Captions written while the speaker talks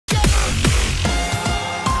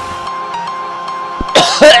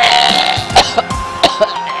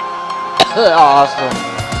Awesome.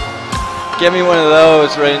 Get me one of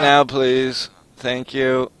those right now, please. Thank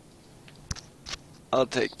you. I'll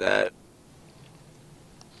take that.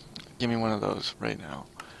 Give me one of those right now.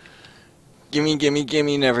 Gimme, gimme,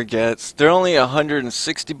 gimme never gets. They're only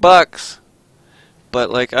 $160. But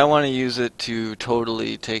like, I want to use it to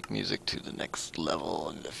totally take music to the next level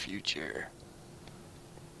in the future.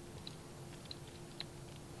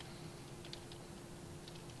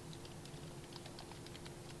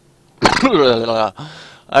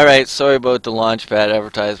 Alright, sorry about the Launchpad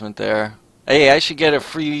advertisement there. Hey, I should get a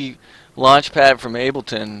free Launchpad from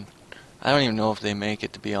Ableton. I don't even know if they make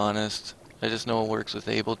it, to be honest. I just know it works with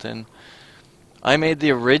Ableton. I made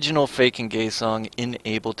the original Fake and Gay song in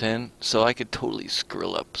Ableton, so I could totally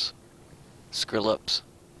Skrillex.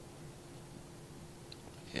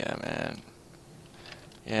 Yeah, man.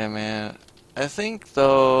 Yeah, man. I think,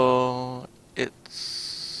 though,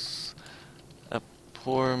 it's a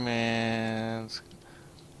poor man's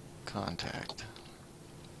contact.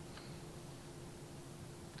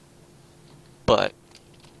 But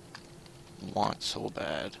want so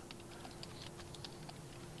bad.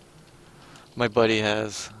 My buddy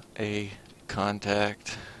has a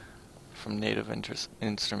contact from Native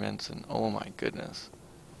Instruments, and oh my goodness,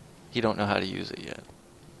 he don't know how to use it yet.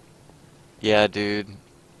 Yeah, dude.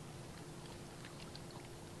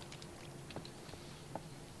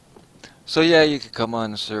 So yeah, you could come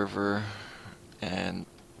on the server, and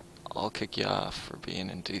I'll kick you off for being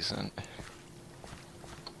indecent.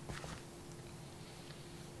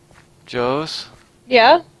 Joes?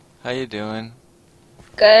 Yeah? How you doing?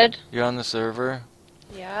 Good. You're on the server?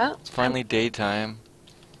 Yeah. It's finally daytime.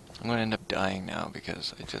 I'm gonna end up dying now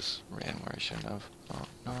because I just ran where I shouldn't have. Oh,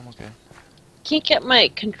 no, I'm okay. Can't get my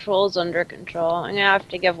controls under control. I'm gonna have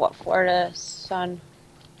to give what for to son.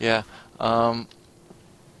 Yeah. Can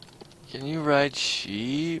you ride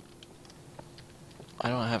sheep? I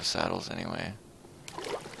don't have saddles anyway.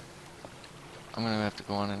 I'm gonna have to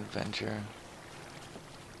go on an adventure.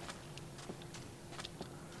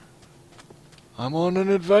 I'm on an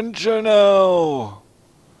adventure now!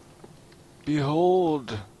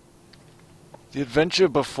 Behold! The adventure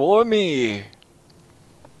before me!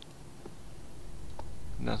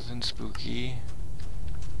 Nothing spooky.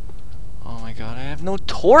 Oh my god, I have no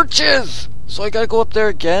torches! So I gotta go up there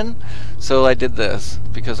again? So I did this,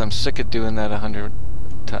 because I'm sick of doing that 100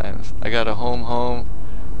 times. I got a home,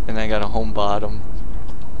 and I got a home bottom.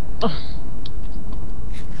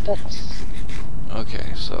 That's...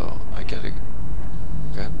 Okay, so I gotta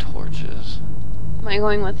grab torches. Am I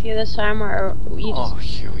going with you this time, or you just... Oh,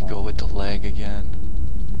 here we go with the leg again.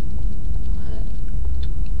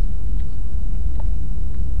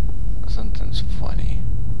 Something's funny.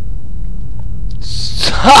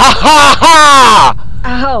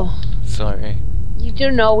 Ow! Sorry. You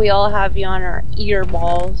do know we all have you on our ear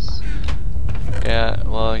balls. Yeah,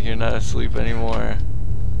 well, you're not asleep anymore.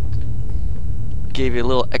 Gave you a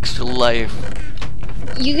little extra life.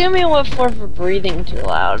 You give me what for breathing too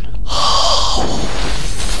loud.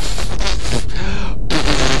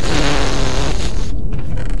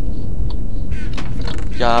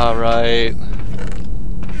 Yeah, right.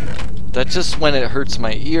 That's just when it hurts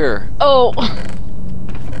my ear. Oh!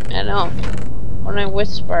 I know. When I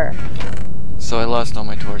whisper. So I lost all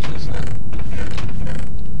my torches then.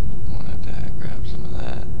 I wanted to grab some of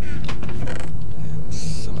that. And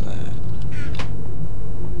some of that.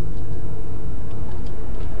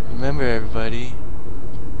 Remember, everybody,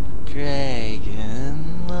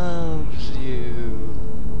 Dragon loves you.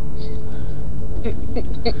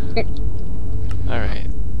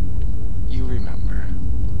 Alright. You remember.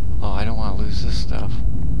 Oh, I don't want to lose this stuff.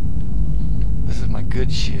 This is my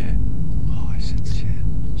good shit. Oh, I said shit.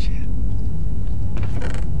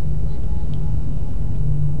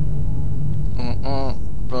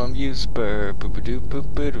 From you, spur. Boo boo doo boo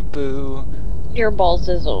boo doo boo. Ear balls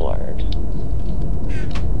is a word.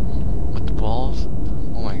 With the balls?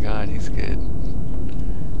 Oh my god, he's good.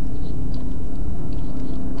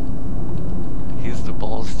 He's the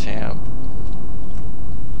balls champ.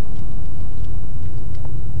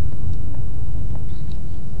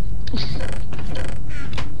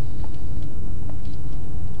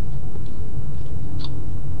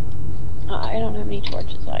 I don't have any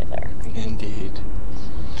torches either. Indeed.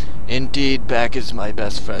 Indeed, Back is my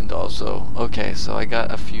best friend also. Okay, so I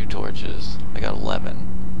got a few torches. I got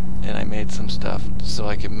 11. And I made some stuff so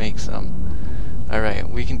I could make some. Alright,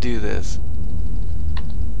 we can do this.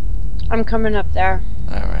 I'm coming up there.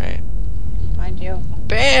 Alright. Find you.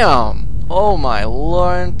 BAM! Oh my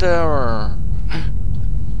lord. That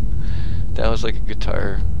was like a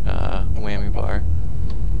guitar whammy bar.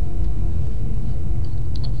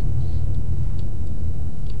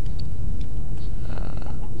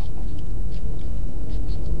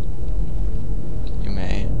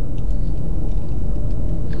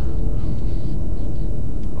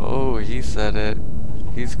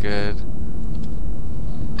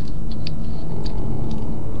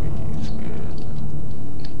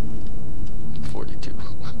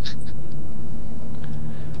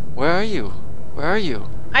 Where are you? Where are you?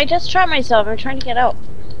 I just trapped myself. I'm trying to get out.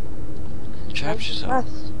 You trapped yourself.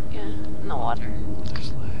 Yeah, in the water.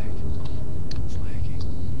 There's lag. It's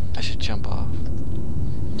lagging. I should jump off.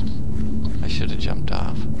 I should have jumped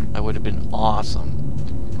off. I would have been awesome.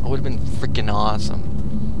 I would have been freaking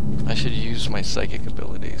awesome. I should use my psychic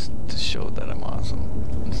abilities to show that I'm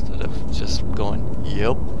awesome instead of just going,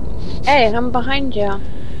 yep. Hey, I'm behind you.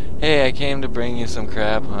 Hey, I came to bring you some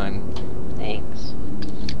crab, hun. Thanks.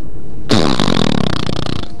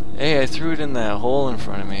 Hey, I threw it in that hole in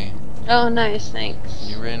front of me. Oh, nice, thanks.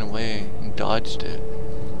 You ran away and dodged it.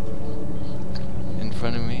 In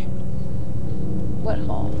front of me. What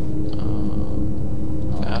hole?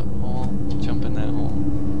 That hole. Jump in that hole.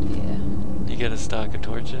 Yeah. You get a stock of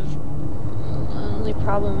torches? The only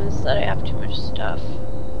problem is that I have too much stuff.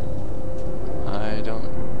 I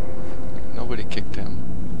don't... Nobody kicked him.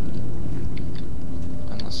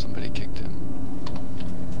 Unless somebody kicked him.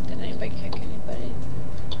 Did anybody kick anybody?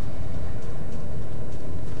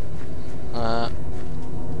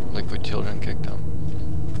 Liquid Children kicked him.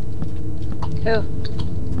 Who?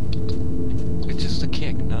 It's just a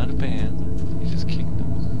kick, not a ban. You just kicked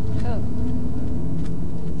him.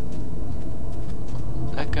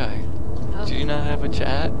 Who? That guy. Oh. Do you not have a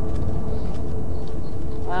chat?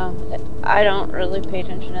 Wow. I don't really pay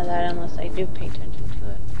attention to that unless I do pay attention to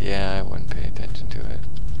it. Yeah, I wouldn't pay attention to it.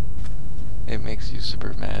 It makes you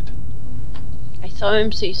super mad. I saw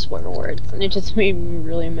him say swear words and it just made me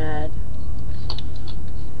really mad.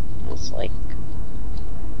 I was like,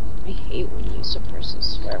 I hate when usurpers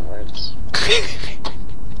swear words.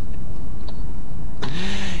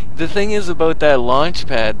 The thing is about that launch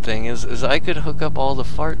pad thing is I could hook up all the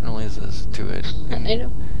fart noises to it. And, I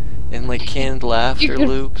know. and like canned laughter You could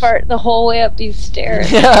loops. fart the whole way up these stairs.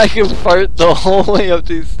 Yeah, I can fart the whole way up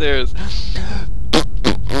these stairs.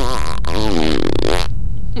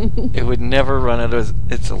 It would never run out of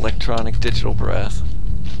its electronic digital breath.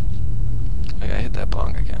 I gotta hit that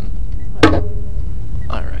bong again.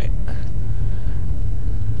 Alright.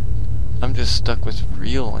 I'm just stuck with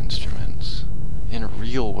real instruments. In a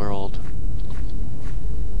real world.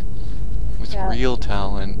 With Yeah. real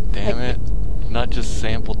talent. Damn it. Not just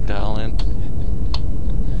sampled talent.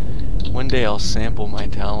 One day I'll sample my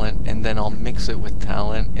talent and then I'll mix it with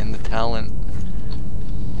talent, and the talent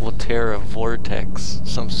will tear a vortex,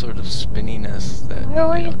 some sort of spinniness that Where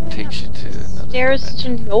were you going takes you up? to another Stairs to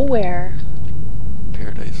dimension. nowhere.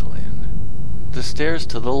 Paradise Land. The stairs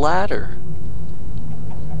to the ladder.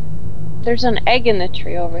 There's an egg in the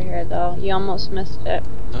tree over here, though. You almost missed it.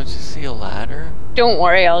 Don't you see a ladder? Don't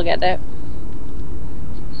worry, I'll get it.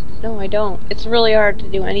 No, I don't. It's really hard to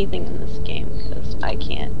do anything in this game because I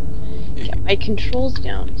can't get my controls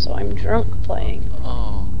down, so I'm drunk playing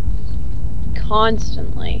Oh.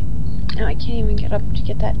 constantly. Now I can't even get up to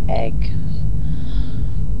get that egg.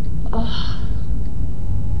 Ugh.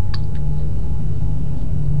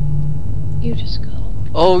 You just go.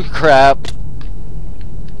 Oh crap.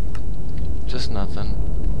 Just nothing.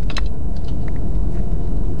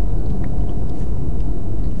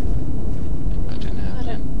 That didn't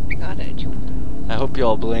happen. Got it. Do I hope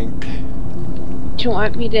y'all blinked. you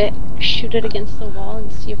want me to shoot it against the wall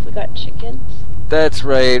and see if we got chickens? That's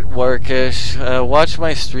right, Warkish. Watch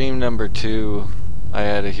my stream number 2. I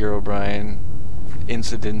had a Herobrine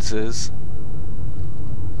incidences.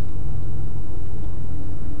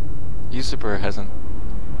 Usurper hasn't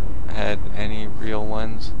had any real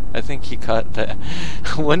ones. I think he caught that.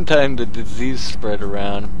 One time the disease spread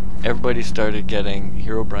around, everybody started getting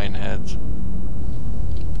Herobrine heads.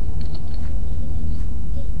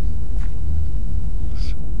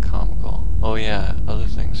 It's comical. Oh yeah, other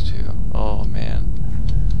things too. Oh man.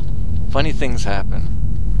 Funny things happen.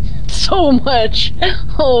 So much.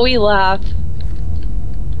 Oh, we laugh.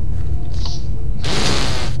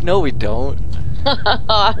 No, we don't.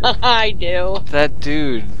 I do. That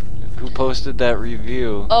dude who posted that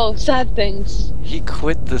review, Oh, sad things. he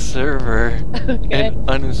quit the server Okay. and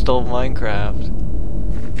uninstalled Minecraft.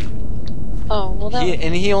 Oh, well that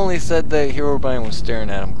And he only said that Herobrine was staring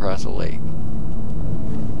at him across a lake.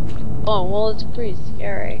 Oh, well it's pretty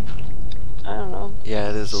scary. I don't know. Yeah,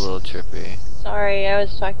 it is a little trippy. Sorry, I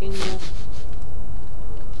was talking to someone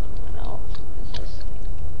else.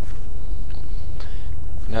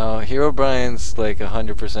 No, Herobrine's like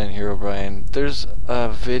 100% Herobrine. There's a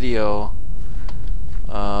video.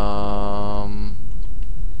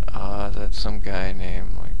 That some guy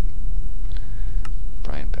named like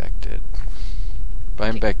Brian Beck did.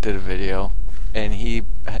 Brian Beck did a video, and he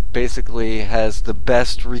basically has the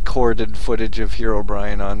best recorded footage of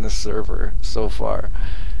Herobrine on this server so far.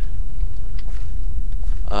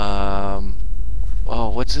 Oh,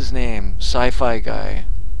 what's his name? Sci-fi guy.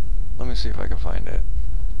 Let me see if I can find it.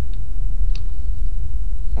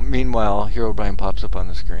 Meanwhile, Herobrine pops up on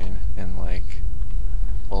the screen and like,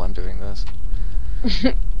 while I'm doing this.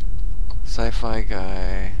 Sci-fi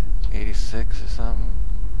guy, 86 or something.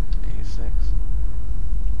 86.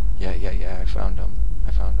 Yeah. I found him.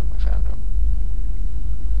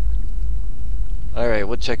 All right,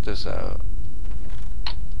 we'll check this out.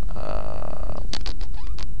 I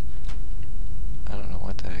don't know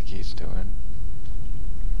what the heck he's doing.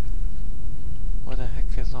 What the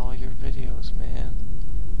heck is all your videos, man?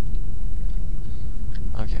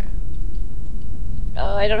 Okay.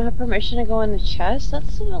 Oh, I don't have permission to go in the chest?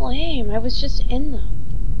 That's so lame. I was just in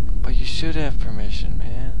them. But you should have permission,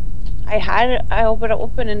 man. I had it. I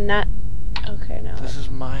open and not. Okay, now. This is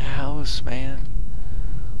my house, man.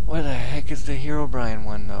 Where the heck is the Herobrine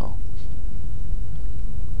one, though?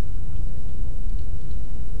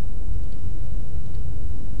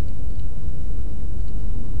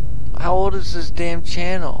 How old is this damn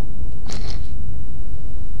channel? I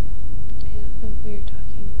don't know what you're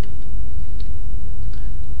talking about.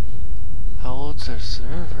 How old's their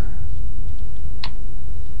server?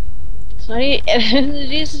 It's not even.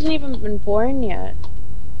 It hasn't even been born yet.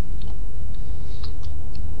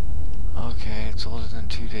 Okay, it's older than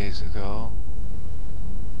 2 days ago.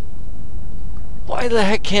 Why the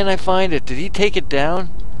heck can't I find it? Did he take it down?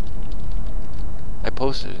 I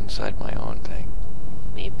posted it inside my own thing.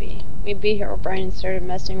 Maybe Herobrine started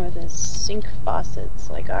messing with his sink faucets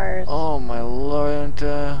like ours. Oh my lord,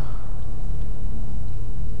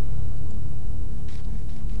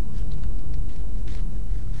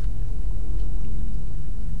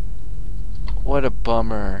 what a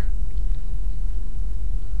bummer.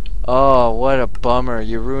 Oh, what a bummer.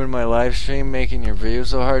 You ruined my live stream making your videos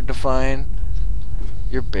so hard to find.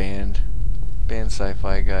 You're banned. Banned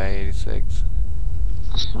Sci-Fi Guy 86.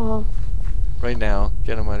 Oh. Right now,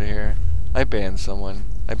 get him out of here. I banned someone.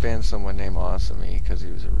 I banned someone named Awesomey because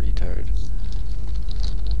he was a retard.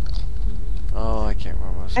 Oh, I can't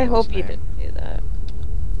remember his name. I hope you didn't do that.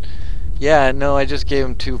 Yeah, no, I just gave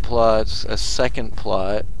him 2 plots, a second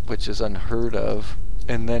plot, which is unheard of,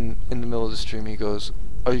 and then in the middle of the stream he goes,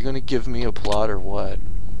 "Are you gonna give me a plot or what?"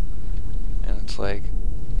 And it's like,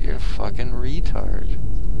 you're a fucking retard.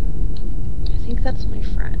 I think that's my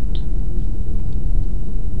friend.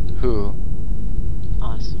 Who?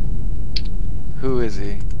 Awesome. Who is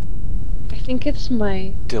he? I think it's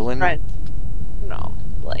my Dylan? friend. No,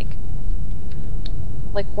 like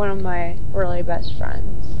one of my really best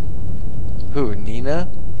friends. Who, Nina?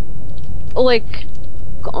 Like,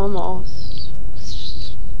 almost.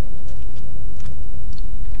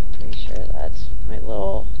 Pretty sure that's my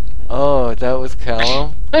little... Oh, that was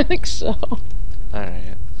Callum? I think so.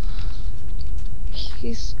 Alright.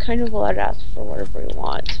 He's kind of allowed to ask for whatever he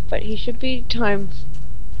wants, but he should be time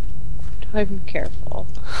careful.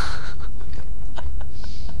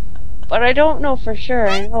 But I don't know for sure.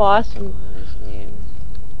 I know Awesome is his name.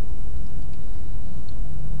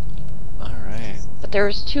 Alright. But there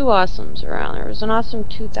was 2 Awesomes around. There was an Awesome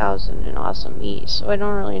 2000 and Awesome E, so I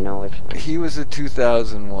don't really know which one. He was a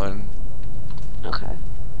 2001. Okay.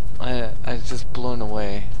 I was just blown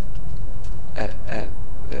away at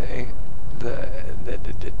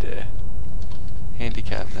the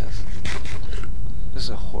handicapness. This is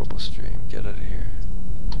a horrible stream. Get out of here.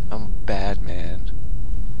 I'm a bad man.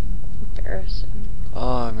 Embarrassing.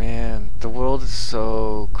 Oh man, the world is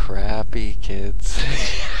so crappy, kids.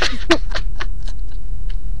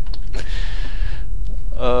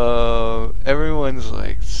 Everyone's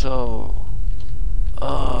like so.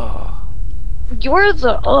 You're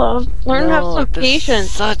the learn to have some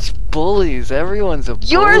patience. Such bullies. Everyone's a bully.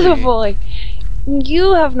 You're the bully.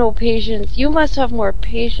 You have no patience. You must have more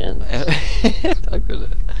patience. I'm gonna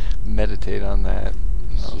meditate on that.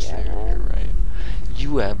 I'll say you're right.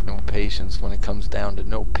 You have no patience when it comes down to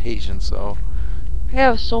no patience, though. I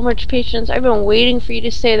have so much patience. I've been waiting for you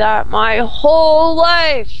to say that my whole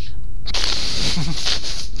life.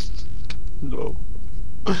 No.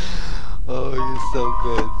 Oh, you're so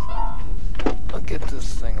good. I'll get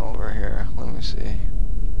this thing over here. Let me see.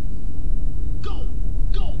 Go,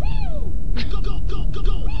 go, go, go, go, go,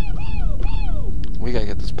 go. We gotta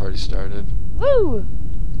get this party started. Woo!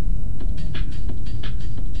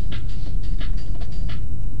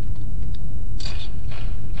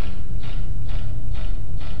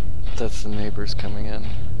 That's the neighbors coming in.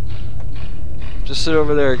 Just sit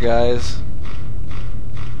over there, guys.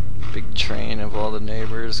 Big train of all the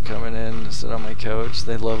neighbors coming in to sit on my couch.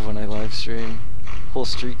 They love when I live stream. Whole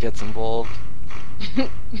street gets involved.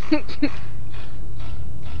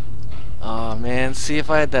 Oh man, see if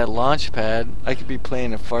I had that launch pad, I could be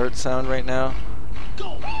playing a fart sound right now.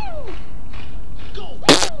 Go!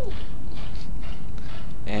 Go!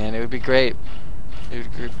 And it would be great. It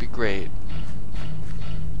would be great.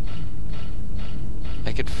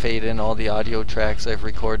 I could fade in all the audio tracks I've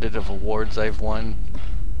recorded of awards I've won.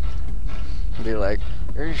 And be like,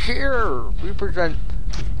 and here we present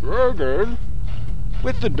Dragon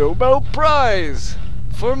with the Nobel Prize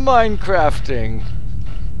for Minecrafting.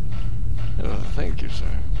 Oh, thank you, sir.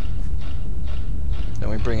 Then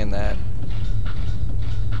we bring in that.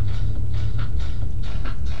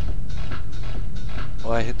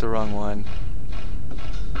 Oh, I hit the wrong one.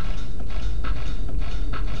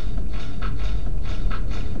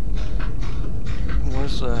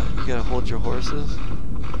 Where's the... You gotta hold your horses?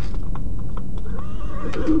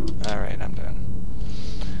 Alright, I'm done.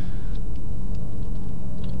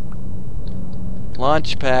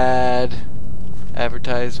 Launchpad.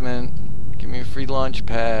 Advertisement. Give me a free launch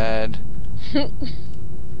pad.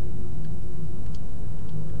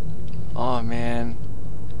 Oh man.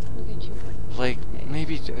 Look at you. Like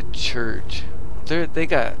maybe a church. They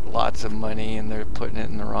got lots of money and they're putting it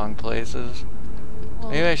in the wrong places.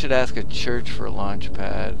 Well, Maybe I should ask a church for a launch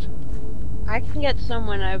pad. I can get some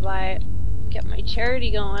when I get my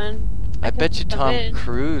charity going. I can bet you put them Tom in.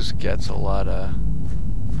 Cruise gets a lot of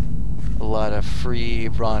free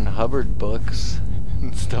Ron Hubbard books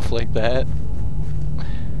and stuff like that.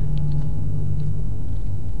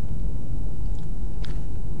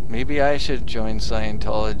 Maybe I should join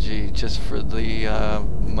Scientology just for the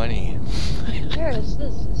money. Where is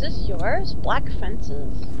this? Is this yours? Black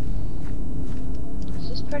fences? Is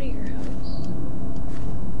this part of your house?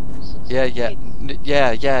 This looks Yeah, like yeah,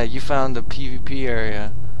 it's- yeah, you found the PvP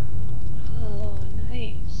area. Oh,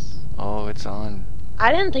 nice. Oh, it's on.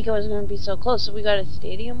 I didn't think it was going to be so close. So we got a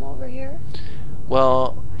stadium over here?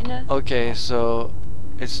 Well, Kinda? okay, so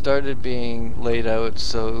it started being laid out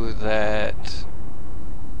so that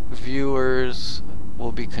viewers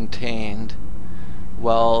will be contained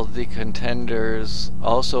while the contenders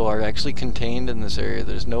also are actually contained in this area.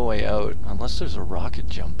 There's no way out unless there's a rocket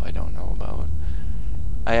jump I don't know about.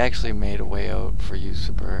 I actually made a way out for you,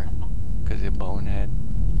 Super, because he's a bonehead.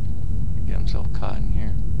 Get himself caught in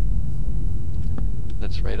here.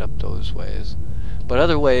 That's right up those ways. But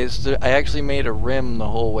other ways, I actually made a rim the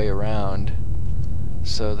whole way around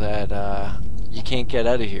so that you can't get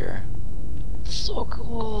out of here. So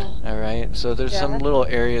cool. Alright, so there's some Yeah. little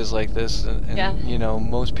areas like this, and Yeah. you know,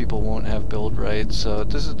 most people won't have build rights, so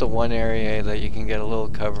this is the one area that you can get a little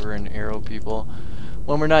cover and arrow people.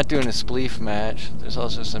 When we're not doing a spleef match, there's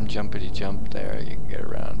also some jumpity jump there you can get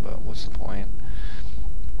around, but what's the point?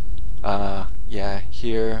 Yeah,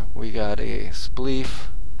 here we got a spleef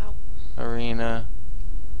Ow. arena.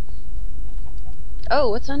 Oh,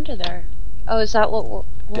 what's under there? Oh, is that what?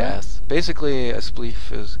 Death. Basically, a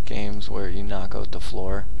spleef is games where you knock out the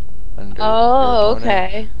floor under your Oh, opponent.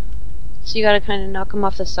 okay. So you gotta kind of knock them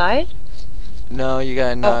off the side? No, you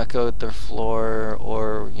gotta knock out their floor,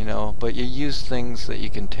 or, you know, but you use things that you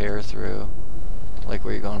can tear through. Like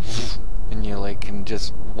where you're going, and you, like, can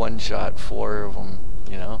just one-shot 4 of them,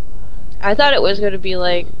 you know? I thought it was gonna be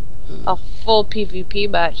like a full PvP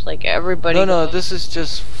match, like everybody. No, goes. this is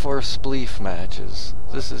just for spleef matches.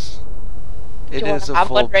 This is... Do It you is wanna a have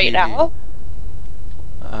full one right PV. now?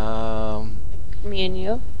 Me and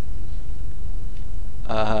you.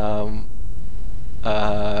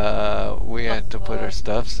 We had to put our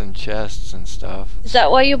stuffs in chests and stuff. Is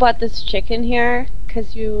that why you bought this chicken here?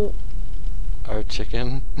 'Cause you. Our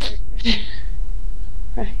chicken.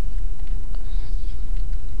 Right.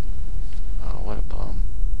 Oh, what a bum.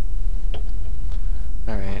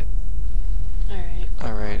 Alright,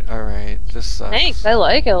 Alright. alright. This sucks. Thanks, I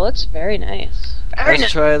like it. It looks very nice. Very Let's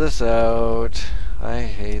nice. try this out. I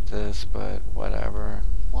hate this, but whatever.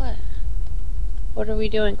 What? What are we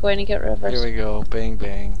doing? Going to get rid of our... Here we go. Bang,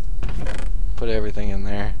 bang. Put everything in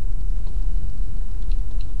there.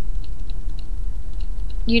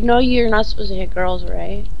 You know you're not supposed to hit girls,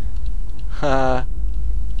 right? Ha.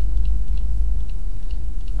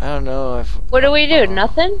 I don't know if... What do we do?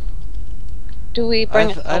 Nothing? Do we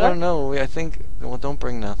bring a I don't sword? know. I think... Well, don't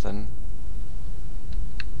bring nothing.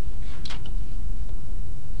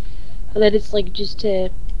 That it's like just to...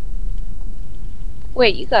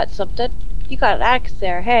 Wait, you got something? You got an axe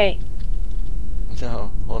there, hey.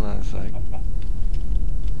 No, hold on a sec.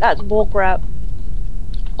 That's bullcrap.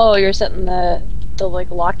 Oh, you're setting the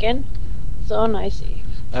like lock in? So nicey.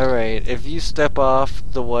 Alright, if you step off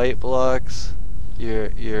the white blocks,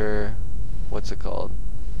 you're... What's it called?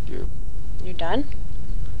 You're done?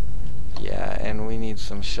 Yeah, and we need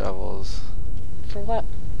some shovels. For what?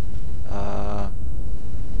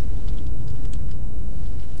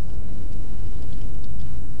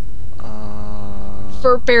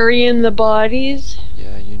 For burying the bodies.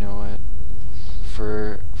 Yeah, you know it.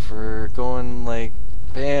 For going like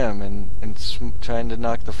bam and trying to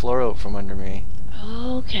knock the floor out from under me.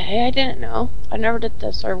 Okay, I didn't know. I never did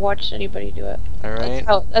this or watched anybody do it. All right.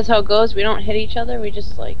 That's how it goes. We don't hit each other. We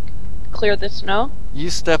just like clear the snow. You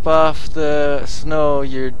step off the snow,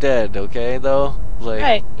 you're dead. Okay, though. Like.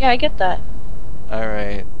 Right. Yeah, I get that. All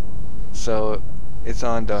right. So it's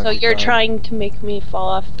on Donkey So you're Kong. trying to make me fall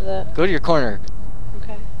off the. Go to your corner.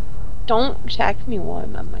 Okay. Don't attack me while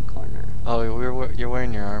I'm at my corner. Oh, you're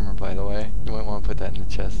wearing your armor, by the way. You might want to put that in the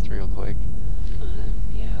chest real quick.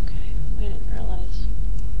 Yeah. Okay. I didn't realize.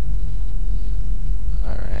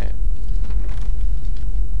 All right.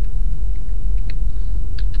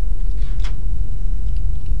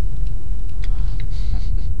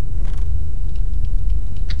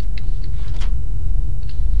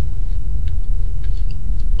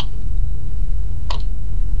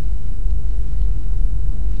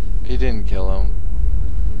 You didn't kill him.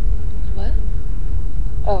 What?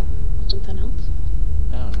 Oh, something else?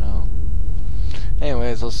 I don't know.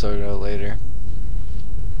 Anyways, I'll sort it out later.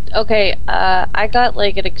 Okay, I got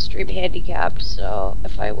like an extreme handicap, so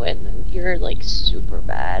if I win, then you're like super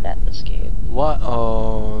bad at this game. What?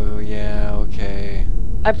 Oh, yeah, okay.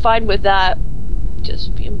 I'm fine with that.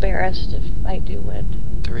 Just be embarrassed if I do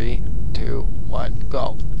win. 3, 2, 1,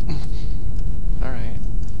 go. Alright.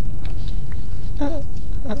 What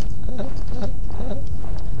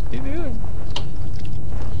you doing?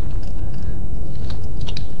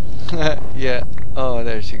 Yeah. Oh,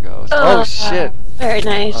 there she goes. Oh, shit. Very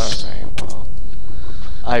nice. Alright, well.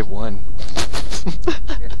 I won.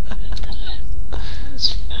 That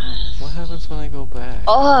was fast. What happens when I go back?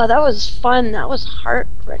 Oh, that was fun. That was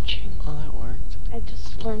heart-wrenching. Oh, that worked. I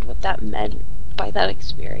just learned what that meant by that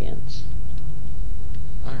experience.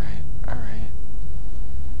 Alright, alright.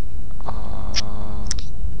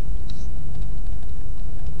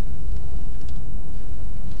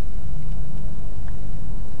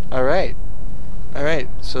 Alright. Alright,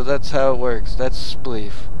 so that's how it works. That's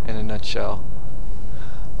Spleef in a nutshell.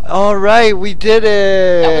 Alright, we did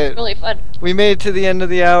it! That was really fun. We made it to the end of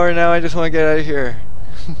the hour, now I just want to get out of here.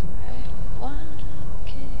 What?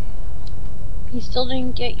 Okay. You still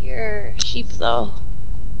didn't get your sheep, though.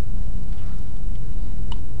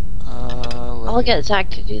 I'll get Zach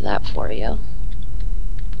to do that for you.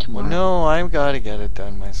 Tomorrow. Well, no, I've got to get it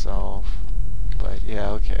done myself. But, yeah,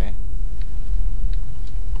 okay.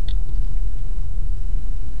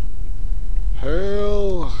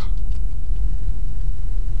 Hell!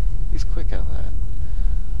 He's quick at that.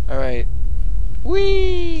 Alright.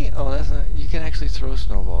 Whee! Oh, that's not... You can actually throw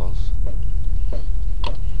snowballs.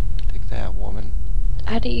 Take that, woman.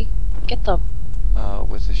 How do you get them?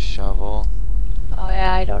 With a shovel. Oh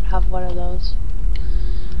yeah, I don't have one of those.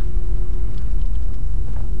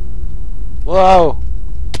 Whoa!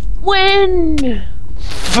 Win!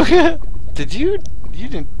 Did you... You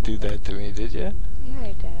didn't do that to me, did you? Yeah,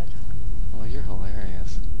 I did. Oh, you're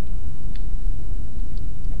hilarious.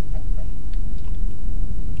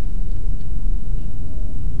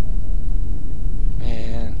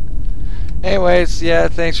 Man. Anyways, yeah,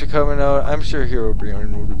 thanks for coming out. I'm sure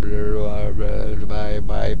Herobrine will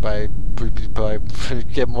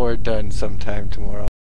get more done sometime tomorrow.